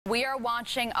We are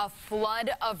watching a flood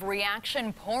of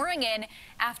reaction pouring in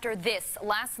after this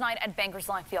last night at Bankers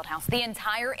Life Fieldhouse. The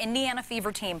entire Indiana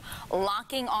Fever team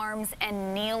locking arms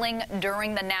and kneeling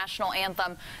during the national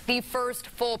anthem, the first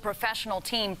full professional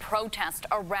team protest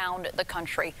around the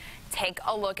country. Take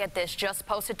a look at this, just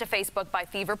posted to Facebook by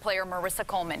Fever player Marissa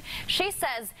Coleman. She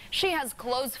says she has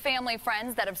close family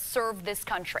friends that have served this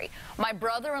country. My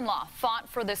brother-in-law fought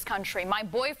for this country. My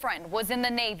boyfriend was in the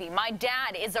Navy. My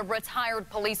dad is a retired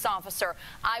police officer.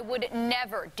 I would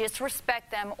never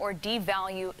disrespect them or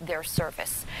devalue their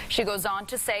service. She goes on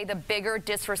to say the bigger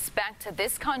disrespect to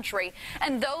this country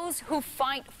and those who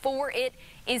fight for it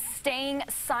is staying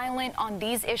silent on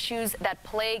these issues that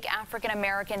plague African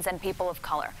Americans and people of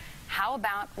color. How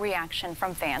about reaction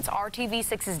from fans?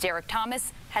 RTV6's Derek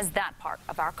Thomas has that part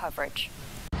of our coverage.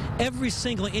 Every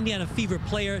single Indiana Fever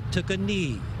player took a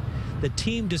knee. The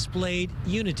team displayed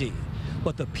unity,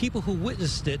 but the people who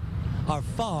witnessed it are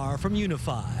far from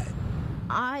unified.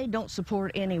 I don't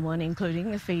support anyone, including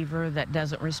the Fever, that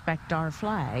doesn't respect our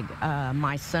flag.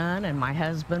 My son and my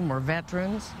husband were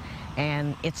veterans,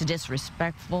 and it's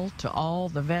disrespectful to all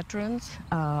the veterans.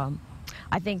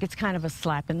 I think it's kind of a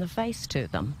slap in the face to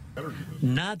them.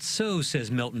 Not so,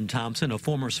 says Milton Thompson, a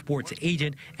former sports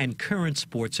agent and current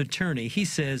sports attorney. He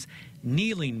says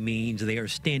kneeling means they are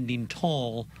standing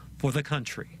tall for the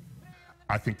country.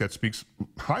 I think that speaks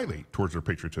highly towards their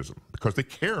patriotism because they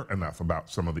care enough about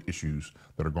some of the issues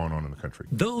that are going on in the country.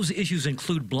 Those issues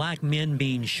include black men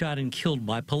being shot and killed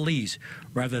by police.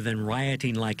 Rather than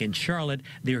rioting like in Charlotte,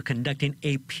 they are conducting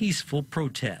a peaceful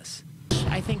protest.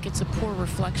 I think it's a poor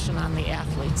reflection on the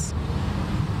athletes.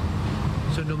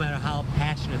 So no matter how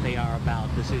passionate they are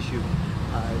about this issue,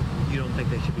 you don't think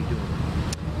they should be doing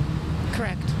it?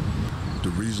 Correct.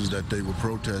 The reasons that they were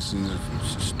protesting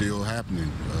is still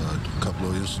happening. A couple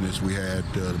of incidents we had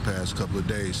the past couple of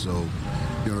days. So,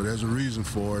 you know, there's a reason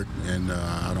for it, and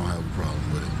I don't have a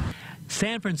problem with it.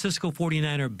 San Francisco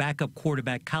 49er backup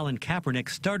quarterback Colin Kaepernick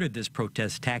started this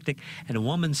protest tactic, and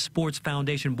Women's Sports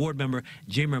Foundation board member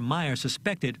Jamer Meyer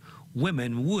suspected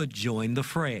women would join the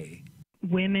fray.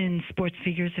 Women sports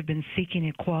figures have been seeking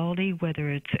equality,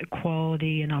 whether it's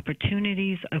equality in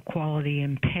opportunities, equality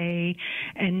in pay,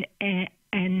 and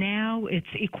now it's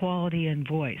equality in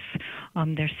voice.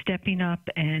 They're stepping up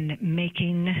and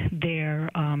making their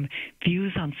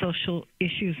views on social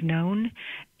issues known,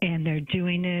 and they're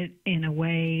doing it in a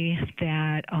way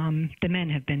that the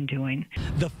men have been doing.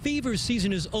 The Fever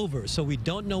season is over, so we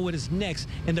don't know what is next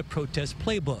in the protest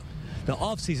playbook. The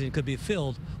offseason could be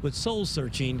filled with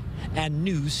soul-searching and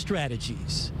new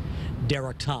strategies.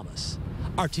 Derek Thomas,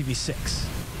 RTV6.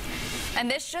 And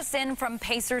this just in from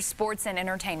Pacers Sports and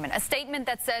Entertainment. A statement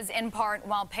that says, in part,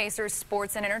 while Pacers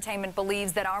Sports and Entertainment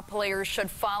believes that our players should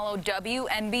follow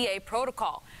WNBA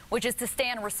protocol, which is to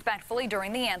stand respectfully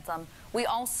during the anthem, we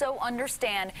also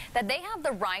understand that they have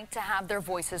the right to have their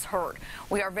voices heard.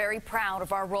 We are very proud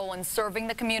of our role in serving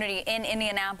the community in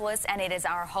Indianapolis, and it is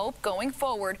our hope going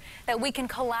forward that we can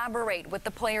collaborate with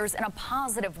the players in a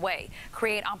positive way,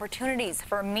 create opportunities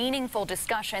for meaningful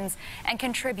discussions, and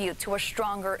contribute to a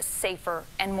stronger, safer,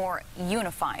 and more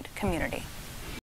unified community.